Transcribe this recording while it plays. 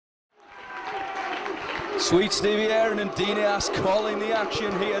Sweet Stevie Aaron and Dean Ass calling the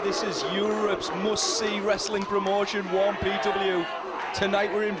action here. This is Europe's must-see wrestling promotion, 1PW.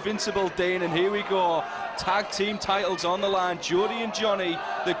 Tonight we're invincible, Dean, and here we go. Tag team titles on the line. Jody and Jonny,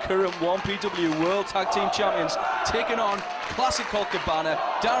 the current 1PW World Tag Team Champions, taking on classic Colt Cabana,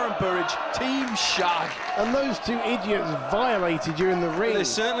 Darren Burridge, Team SHAG. And those two idiots violated you in the ring. They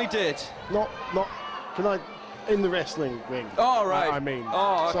certainly did. In the wrestling ring. Oh, right. I mean,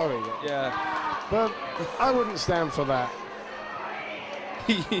 sorry. Yeah. But I wouldn't stand for that.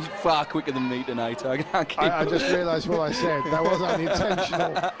 He's far quicker than me tonight. I just realised what I said. That was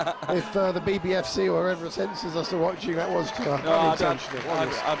unintentional. If the BBFC or whoever censors us are watching, that was unintentional.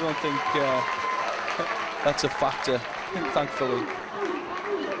 I don't think that's a factor, thankfully.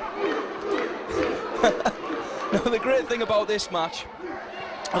 No, the great thing about this match,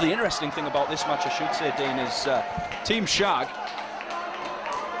 or the interesting thing about this match, I should say, Dean, is Team SHAG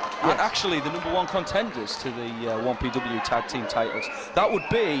and actually the #1 contenders to the 1PW tag team titles. That would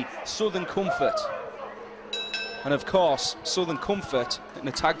be Southern Comfort. And of course, Southern Comfort in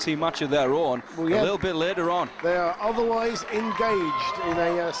a tag team match of their own a little bit later on. They are otherwise engaged in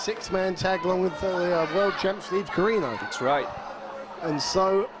a six-man tag along with the world champ Steve Corino. That's right. And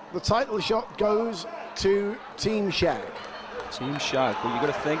so the title shot goes to Team SHAG. Team SHAG. Well, you've got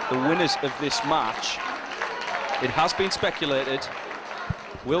to think the winners of this match, it has been speculated,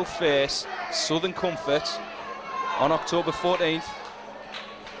 will face Southern Comfort on October 14th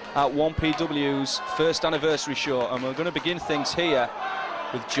at 1PW's first anniversary show. And we're going to begin things here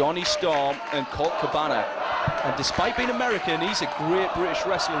with Johnny Storm and Colt Cabana. And despite being American, he's a great British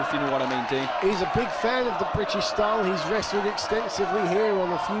wrestler, if you know what I mean, Dean. He's a big fan of the British style. He's wrestled extensively here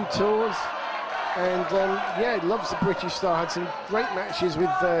on a few tours. And yeah, he loves the British style. Had some great matches with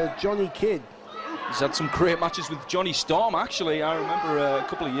Jonny Kidd. He's had some great matches with Johnny Storm, actually. I remember a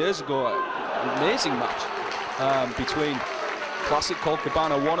couple of years ago, an amazing match between classic Colt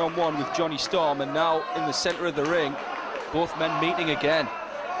Cabana one-on-one with Johnny Storm, and now in the centre of the ring, both men meeting again.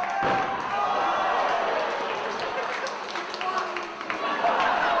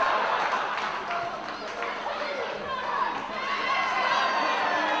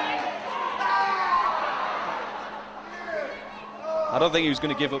 I don't think he was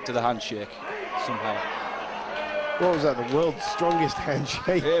going to give up to the handshake somehow. What was that, the world's strongest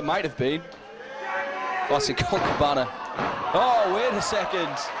handshake? Yeah, it might have been. Classic Colt Cabana. Oh, wait a second.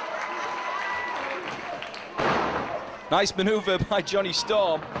 Nice manoeuvre by Johnny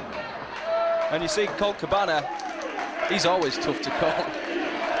Storm. And you see Colt Cabana, he's always tough to call.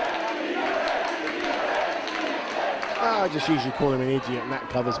 I just usually call him an idiot, and that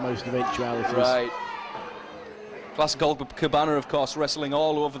covers most eventualities. Right. Classic Colt Cabana, of course, wrestling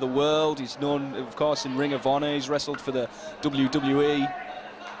all over the world. He's known, of course, in Ring of Honor. He's wrestled for the WWE.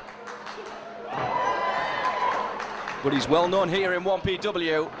 But he's well known here in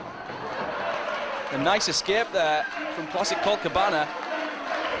 1PW. A nice escape there from classic Colt Cabana.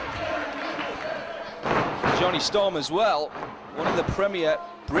 Johnny Storm as well, one of the premier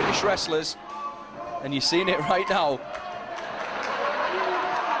British wrestlers. And you're seeing it right now.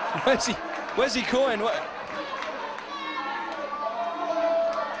 Where's he going?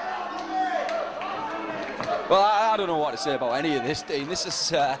 Well, I don't know what to say about any of this, Dean. This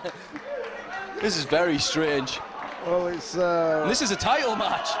is very strange. Well, it's this is a title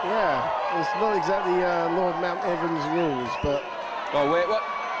match. Yeah, it's not exactly Lord Mount Evans rules, but. Oh wait,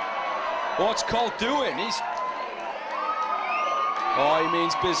 what's Colt doing? Oh, he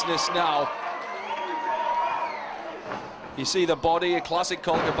means business now. You see the body of classic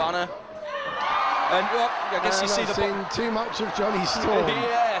Colt Cabana, and I guess you see the. I've seen too much of Johnny Storm.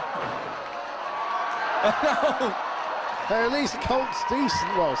 Yeah. No. At least Colt's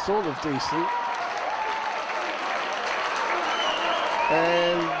decent, well, sort of decent.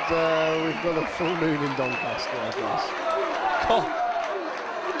 And we've got a full moon in Doncaster, I guess.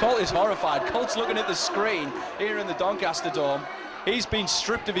 Colt is horrified. Colt's looking at the screen here in the Doncaster Dome. He's been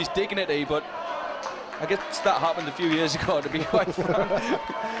stripped of his dignity, but I guess that happened a few years ago, to be quite frank.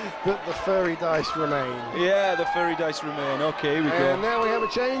 But the furry dice remain. Yeah, the furry dice remain. Okay, here we go. And now we have a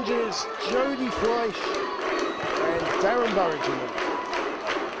change. It's Jody Fleisch and Darren Burridge.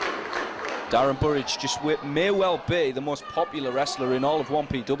 Darren Burridge may well be the most popular wrestler in all of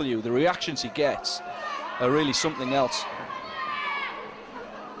 1PW. The reactions he gets are really something else.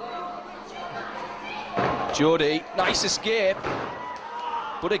 Jody, nice escape.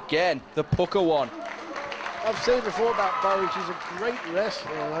 But again, the pucker one. I've said before about Burridge, he's a great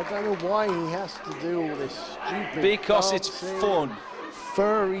wrestler, and I don't know why he has to do all this stupid because dancing, it's fun.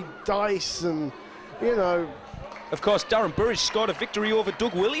 Furry dice and, you know. Of course, Darren Burridge scored a victory over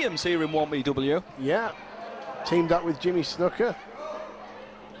Doug Williams here in 1PW. Yeah, teamed up with Jimmy Snuka.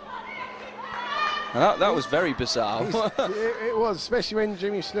 That was very bizarre. It was, especially when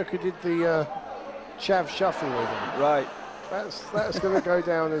Jimmy Snuka did the chav shuffle with him. Right. That's going to go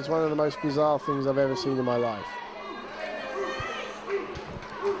down as one of the most bizarre things I've ever seen in my life.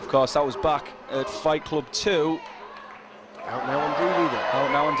 Of course, that was back at Fight Club 2. Out now on DVD.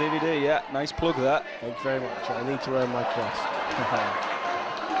 Out now on DVD, yeah. Nice plug there. Thank you very much. I need to earn my crust.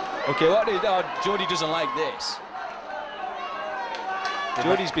 Okay, Jody doesn't like this.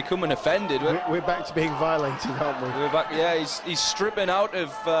 Jody's becoming offended. We're back to being violated, aren't we? We're back. Yeah, he's stripping out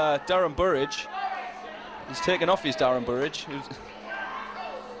of Darren Burridge. He's taken off his Darren Burridge.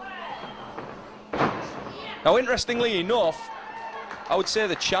 Now, interestingly enough, I would say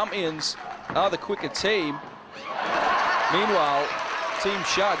the champions are the quicker team. Meanwhile, Team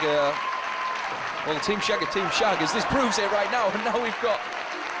SHAG, Team SHAG are Team SHAG, as this proves it right now. And now we've got...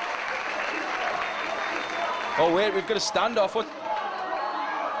 Oh, wait, we've got a standoff.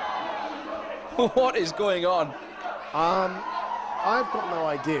 What is going on? I've got no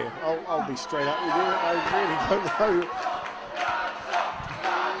idea. I'll be straight up with you. I really don't know.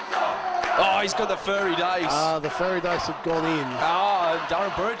 Oh, he's got the furry dice. The furry dice have gone in.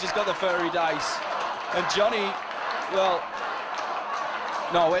 Darren Burridge has got the furry dice. And Jonny, well...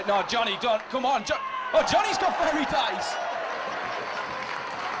 No, wait, no, Jonny, don't, come on. Jonny's got furry dice.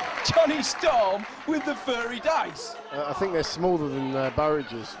 Jonny Storm with the furry dice. I think they're smaller than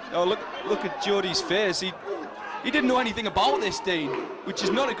Burridge's. Oh, look at Jody's face. He didn't know anything about this, Dean, which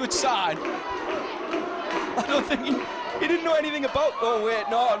is not a good sign. I don't think he didn't know anything about... Oh, wait,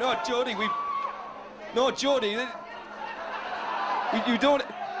 no, Jody, Jody, you don't...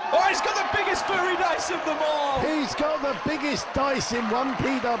 Oh, he's got the biggest furry dice of them all! He's got the biggest dice in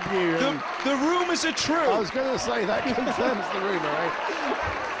 1PW. The rumours are true. I was going to say, that confirms the rumour, eh?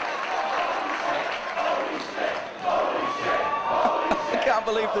 I can't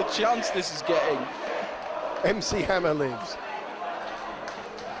believe the chance this is getting. MC Hammer lives.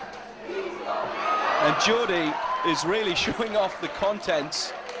 And Jody is really showing off the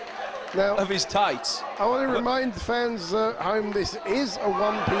contents of his tights. I want to remind the fans at home, this is a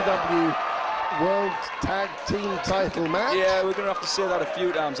 1PW World Tag Team title match. Yeah, we're going to have to say that a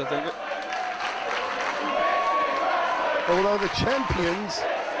few times, I think. Although the champions...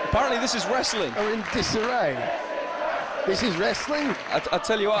 Apparently this is wrestling. ...are in disarray. This is wrestling? I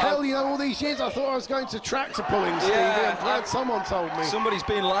tell you what. Hell, you know, all these years I thought I was going to tractor pulling, Stevie. I'm glad someone told me. Somebody's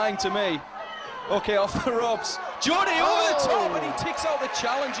been lying to me. Okay, off the ropes. Jody over the top, and he ticks out the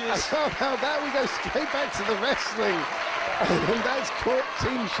challenges. Somehow that we go straight back to the wrestling. And that's caught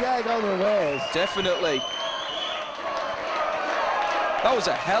Team SHAG unawares. Definitely. That was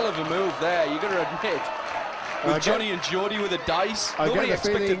a hell of a move there, you're going to admit. With Jonny and Jody with the dice. Nobody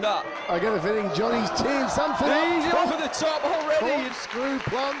expected that. I get a feeling Johnny's teeing something He's over the top already. Screw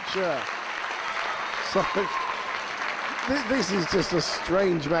plancher. So, this is just a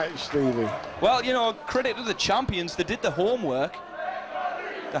strange match, Stevie. Well, you know, credit to the champions. They did the homework.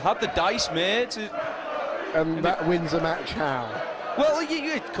 They had the dice made. And that wins a match how? Well,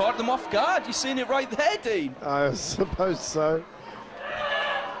 you caught them off guard. You've seen it right there, Dean. I suppose so.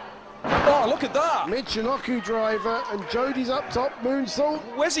 Oh, look at that. Michinoku driver and Jody's up top, moonsault.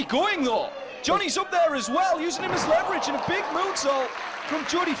 Where's he going, though? Johnny's up there as well, using him as leverage, and a big moonsault from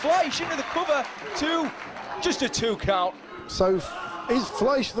Jody Fleisch into the cover. Just a 2 count. So, is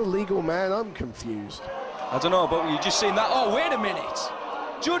Fleisch the legal man? I'm confused. I don't know, but you've just seen that. Oh, wait a minute.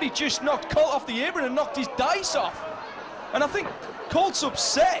 Jody just knocked Colt off the apron and knocked his dice off. And I think Colt's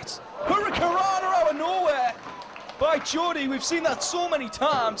upset. Hurricanrana out of nowhere by Jody. We've seen that so many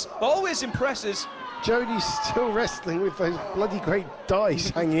times. Always impresses. Jody's still wrestling with those bloody great dice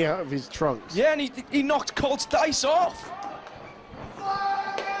hanging out of his trunks. Yeah, and he knocked Colt's dice off.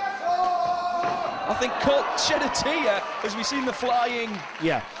 I think Colt shed a tear as we've seen the flying...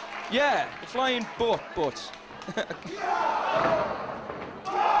 Yeah, the flying butt.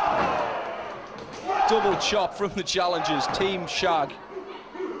 Double chop from the challengers, Team SHAG.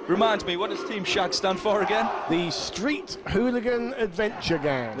 Reminds me, what does Team SHAG stand for again? The Street Hooligan Adventure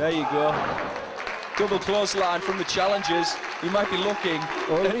Gang. There you go. Double clothesline from the challengers. We might be looking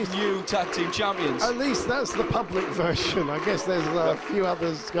at new tag team champions. At least that's the public version. I guess there's a few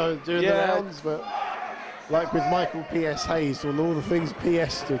others doing the rounds, but like with Michael P.S. Hayes and all the things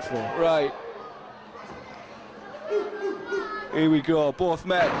PS stood for. Right. Here we go, both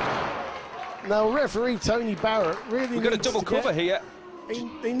men. Now, referee Tony Barrett really We've got a double cover here.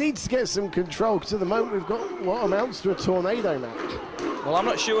 He needs to get some control, because at the moment we've got what amounts to a tornado match. Well, I'm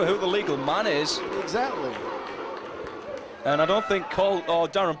not sure who the legal man is. Exactly. And I don't think Colt or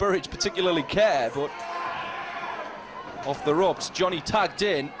Darren Burridge particularly care, but off the ropes. Jonny tagged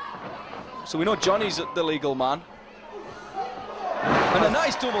in, so we know Johnny's the legal man. And a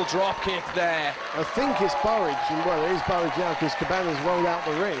nice double drop kick there. I think it's Burridge, and well, it is Burridge now because Cabana's rolled out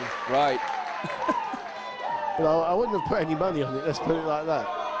the ring. Right. But I wouldn't have put any money on it, let's put it like that.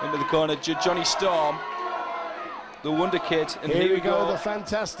 Into the corner, Johnny Storm, the Wonderkid, and here we go, the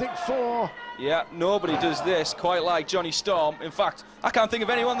Fantastic Four. Yeah, nobody does this quite like Johnny Storm. In fact, I can't think of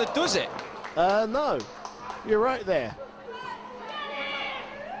anyone that does it. No, you're right there.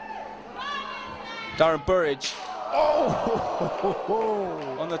 Darren Burridge.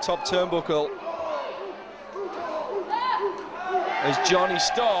 Oh! On the top turnbuckle. As Johnny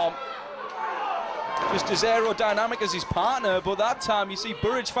Storm, just as aerodynamic as his partner, but that time you see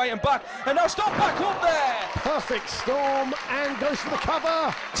Burridge fighting back, and now Storm back up there. Perfect Storm, and goes for the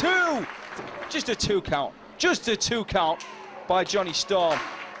cover. 2, just a 2 count, just a 2 count by Johnny Storm.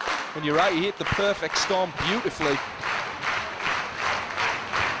 And you're right, he hit the perfect Storm beautifully.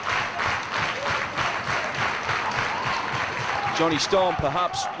 Johnny Storm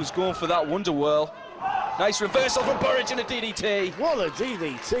perhaps was going for that Wonder Whirl. Nice reversal from Burridge and a DDT. What a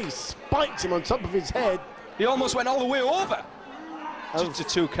DDT, spiked him on top of his head. He almost went all the way over. Just a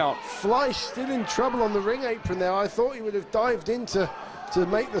 2 count. Fleisch still in trouble on the ring apron there. I thought he would have dived in to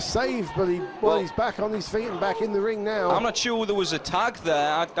make the save, but he's back on his feet and back in the ring now. I'm not sure there was a tag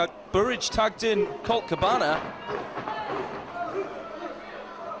there. Burridge tagged in Colt Cabana.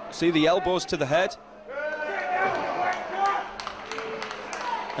 See the elbows to the head.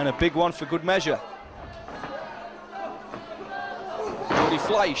 And a big one for good measure. Jody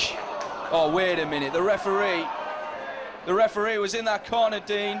Fleisch. Oh, wait a minute, the referee was in that corner,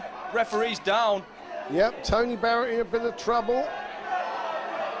 Dean. Referee's down. Yep, Tony Barrett in a bit of trouble.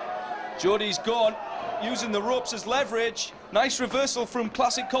 Jody's gone, using the ropes as leverage. Nice reversal from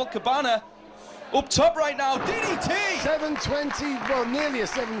classic Colt Cabana. Up top right now, DDT! 720, well, nearly a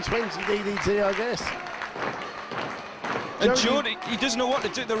 720 DDT, I guess. And Jody, he doesn't know what to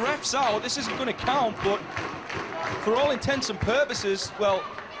do. The ref's out, this isn't going to count, but for all intents and purposes, well,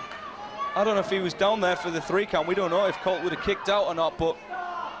 I don't know if he was down there for the 3 count. We don't know if Colt would have kicked out or not, but...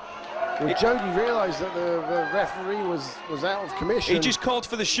 Well, Jody realised that the referee was out of commission. He just called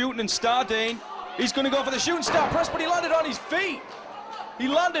for the shooting star, Dean. He's going to go for the shooting star press, but he landed on his feet. He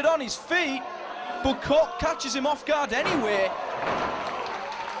landed on his feet, but Colt catches him off guard anyway.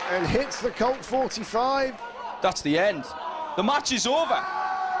 And hits the Colt 45. That's the end. The match is over.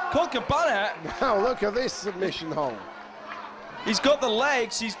 Colt Cabana. Now look at this submission hold. He's got the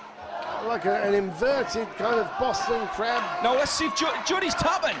legs. He's like an inverted kind of Boston crab. Now let's see if Jody's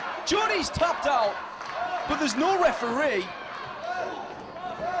tapping. Jody's tapped out, but there's no referee.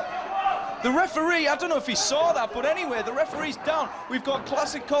 The referee, I don't know if he saw that, but anyway, the referee's down. We've got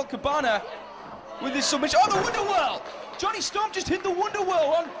classic Colt Cabana with his submission. Oh, the Wonder Whirl! Johnny Storm just hit the Wonder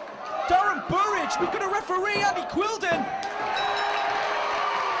Whirl on Darren Burridge. We've got a referee, Andy Quilden.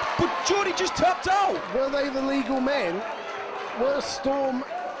 But Jody just tapped out. Were they the legal men? Were Storm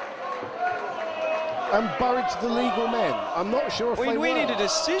and Burridge the legal men? I'm not sure if they were. We need a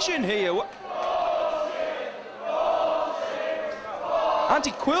decision here.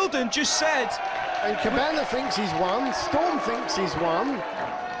 Andy Quilden just said... And Cabana thinks he's won. Storm thinks he's won.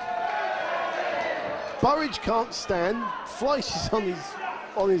 Burridge can't stand. Fleisch is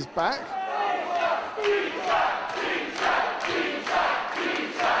on his back.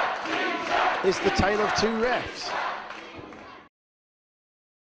 It's the tale of 2 refs.